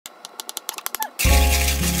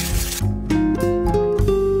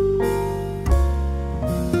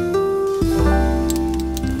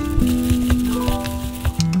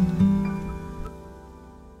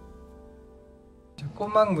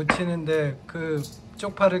꼬막 무치는데 그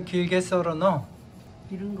쪽파를 길게 썰어 넣어?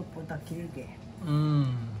 이런 것보다 길게.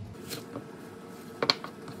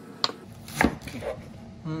 이렇게.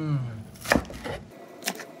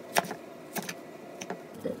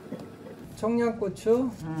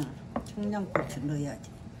 청양고추? 청양고추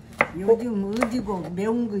넣어야지. 요즘 어디고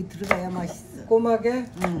매운 거 들어가야 맛있어.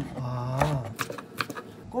 꼬막에? 아.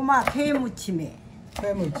 꼬막 회무침에.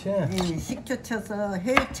 회무침? 식초 쳐서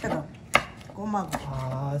회처럼 꼬막을.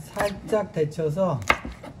 아, 살짝 데쳐서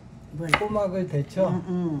꼬막을 데쳐?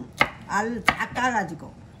 알 다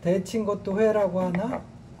까가지고. 데친 것도 회라고 하나?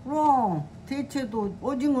 그럼 데쳐도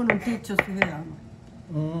오징어는 데쳐서 회 안.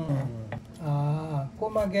 아,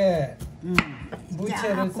 꼬막에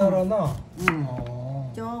무채를 썰어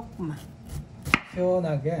넣어? 조금만.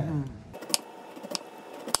 시원하게?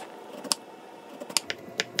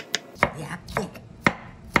 얇게.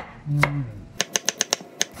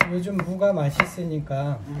 요즘 무가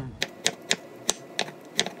맛있으니까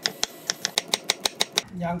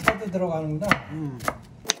양파도 들어가는구나.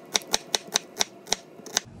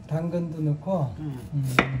 당근도 넣고.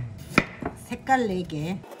 색깔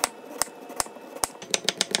내게.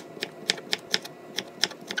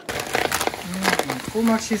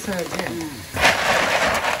 꼬막 씻어야지.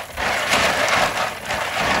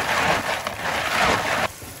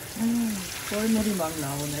 썰물이 막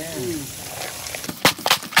나오네.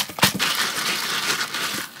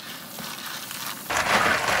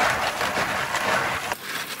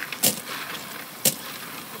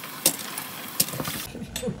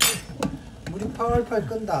 물이 팔팔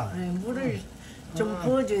끈다. 물을 좀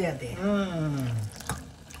부어줘야 돼.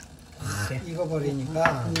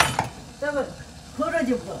 익어버리니까. 저거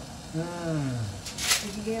벌어져 버려.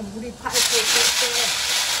 이게 물이 팔팔 끓때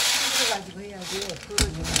흔들어가지고 해야지.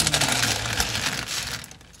 벌어져.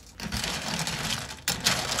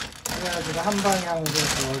 그래가지고 한 방향으로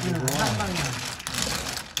저어주고. 한 방향.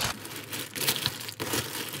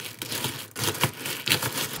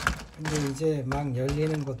 근데 이제 막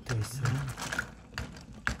열리는 것도 있어.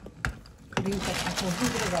 그러니까 자꾸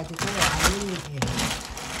흔들어가지고 안 열리게.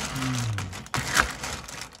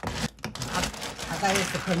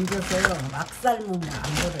 바다에서 건져서 막 삶으면 안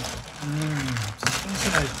벌어져.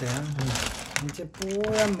 싱싱할 때. 이제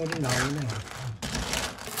뽀얀 물이 나오네.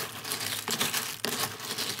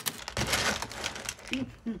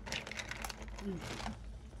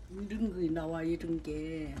 이런 거 나와, 이런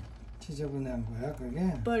게. 지저분한 거야,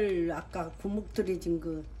 그게? 뻘, 아까 구멍 들여진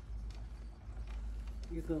거.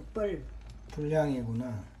 이거 뻘.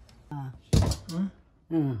 불량이구나.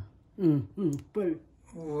 뻘.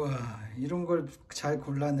 우와, 이런 걸 잘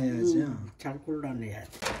골라내야지. 잘 골라내야 돼.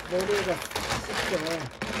 모래가 씻겨.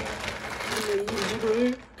 근데 이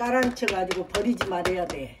물을 깔아앉혀가지고 버리지 말아야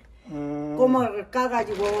돼. 꼬막을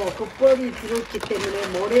까가지고 그 뻘이 들어있기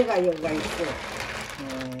때문에 모래가 여기가 있어.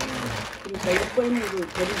 그러니까 이 뻘물을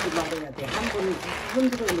버리지 말아야 돼. 한 번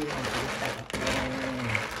흔들어내야 되겠다가.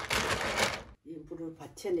 이 물을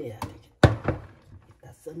받쳐내야 되겠다.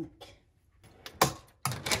 이따 써놓게.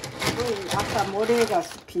 아까 모래가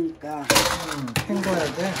습히니까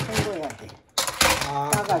헹궈야 돼? 헹궈야 돼.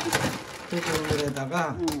 까가지고. 끓는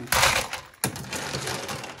물에다가?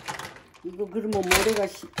 이거 그러면 모래가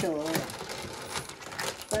씹혀.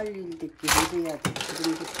 빨리 이렇게 해야 돼.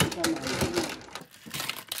 그런 게 들어가면 안 돼.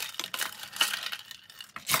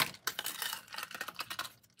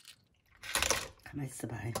 가만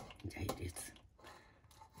있어봐. 이제 이랬어.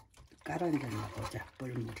 깔아내나 보자.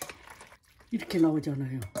 뻘물이 이렇게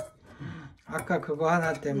나오잖아요. 아까 그거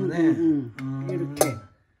하나 때문에? 이렇게.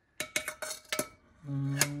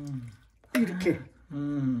 이렇게.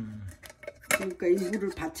 그러니까 이 물을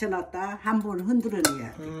받쳐놨다 한 번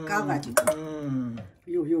흔들어내야 돼. 까가지고.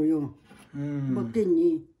 요.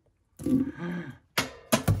 먹겠니?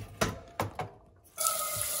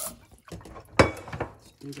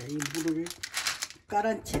 이제 이 물을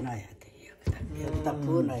깔아채놔야 돼. 여기다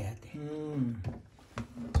부어놔야 돼.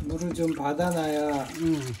 물을 좀 받아놔야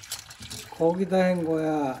거기다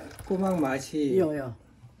헹궈야 꼬막 맛이 요요.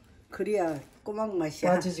 그래야 꼬막 맛이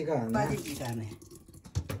빠지지가 않아. 빠지지가 않아.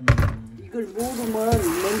 이걸 모르면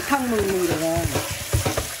냉탕 먹는 거야.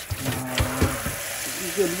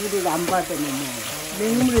 이게 물을 안 받으면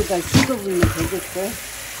맹물에다 씻어보면 되겠어?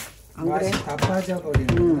 안 맛이 그래? 다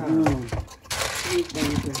빠져버리는구나. 그러니까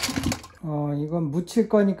이건 무칠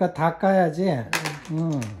거니까 다 까야지.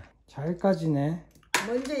 잘 까지네.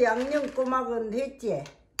 먼저 양념 꼬막은 했지?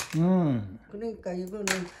 그러니까 이거는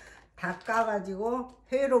다 까가지고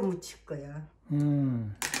회로 무칠 거야.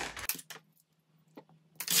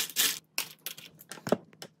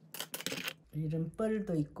 이런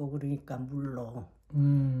뻘도 있고 그러니까 물로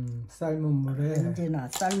삶은 물에 언제나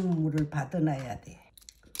삶은 물을 받아놔야 돼.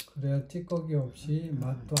 그래야 찌꺼기 없이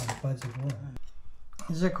맛도 안 빠지고.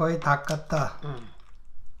 이제 거의 다 깠다.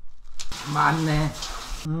 많네.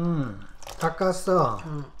 다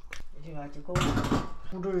깠어. 그래가지고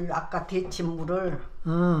물을 아까 데친 물을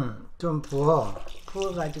좀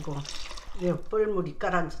부어가지고 이 뻘물이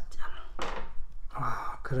깔아졌잖아.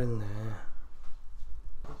 아, 그랬네.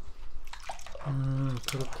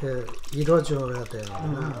 그렇게 잃어줘야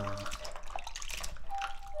되는구나.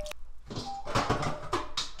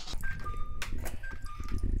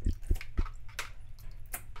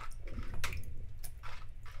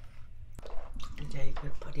 이제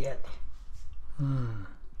이걸 버려야 돼.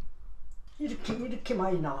 이렇게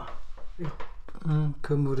많이 나와.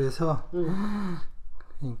 그 물에서.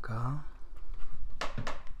 그러니까.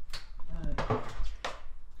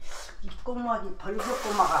 이 꼬막이 벌겋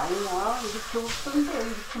꼬막 아니야? 이렇게 없던데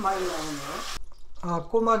이렇게 많이 나오네. 아,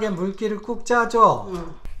 꼬막에 물기를 꾹 짜줘.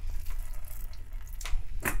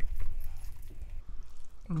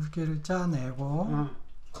 물기를 짜내고.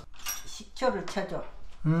 식초를 쳐줘.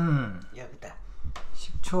 여기다.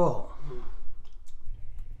 식초.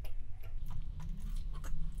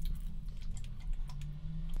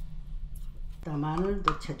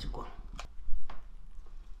 마늘도 쳐주고.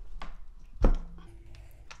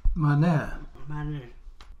 마늘.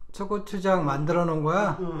 초고추장 만들어 놓은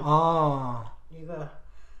거야? 이거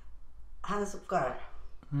한 숟갈,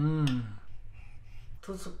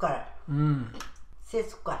 2숟갈,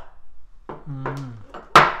 3숟갈.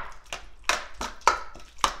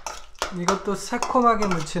 이것도 새콤하게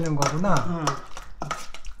무치는 거구나.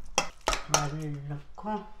 마늘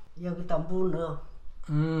넣고 여기다 무 넣어.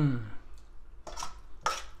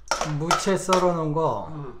 무채 썰어 놓은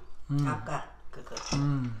거. 아까 그거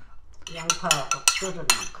양파하고 썰어 놓은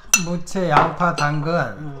거. 무채, 양파,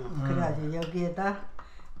 당근. 그래가지고 여기에다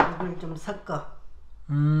이걸 좀 섞어.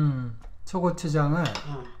 초고추장을.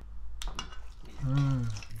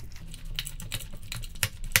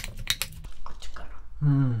 고추가루.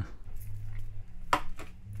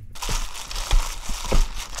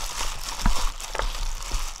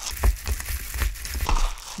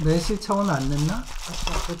 매실청은 안 넣나?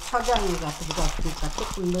 아까 그 초장에가 들어갔으니까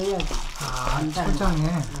조금 넣어야지. 아,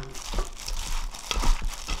 초장에.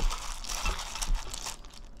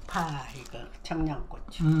 파 이거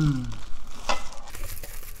청양고추.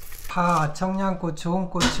 파, 청양고추,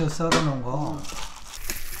 홍고추 썰어 놓은 거.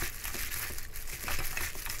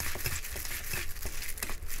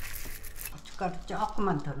 고춧가루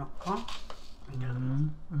조금만 더 넣고.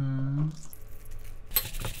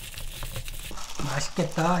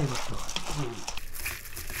 맛있겠다, 이것도.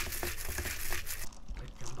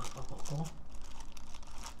 좀 먹어보고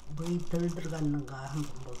뭐이 덜 들어갔는가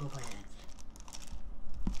한번 먹어봐야지.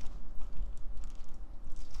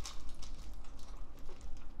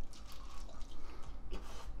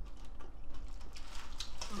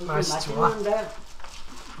 맛있지? 맛있는데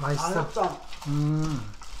맛있어? 알았어.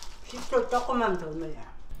 식초 조금만 더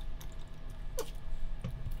넣어야.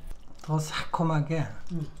 더 새콤하게.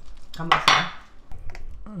 가만있어.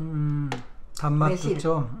 단맛도 매실.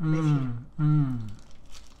 좀.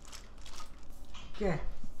 깨.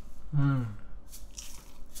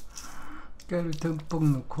 깨를 듬뿍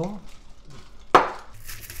넣고.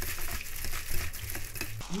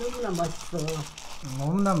 너무나 맛있어.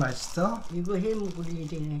 너무나 맛있어? 이거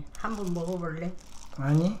해먹으리래. 한번 먹어볼래?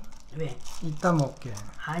 아니, 왜? 이따 먹게.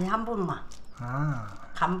 아니 한 번만.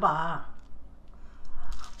 아, 간봐.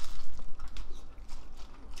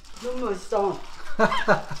 너무 맛있어.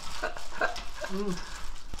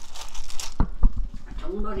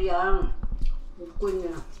 정말이야. 웃고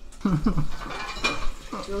있네.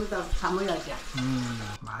 여기다 담아야지.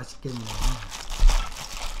 맛있겠네.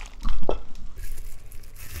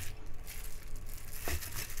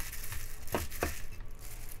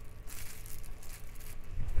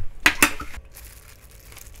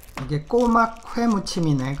 이게 꼬막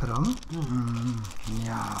회무침이네, 그럼.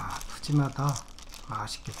 이야, 푸짐하다.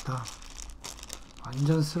 맛있겠다.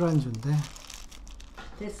 완전 술안주인데.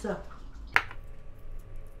 됐어.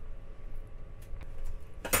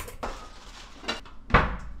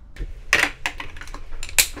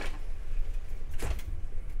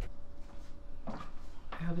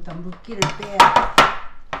 여기다 물기를 빼야.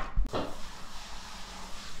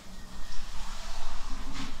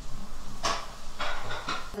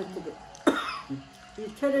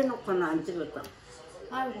 이 차려놓고는 안 찍었다.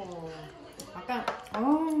 아이고, 아까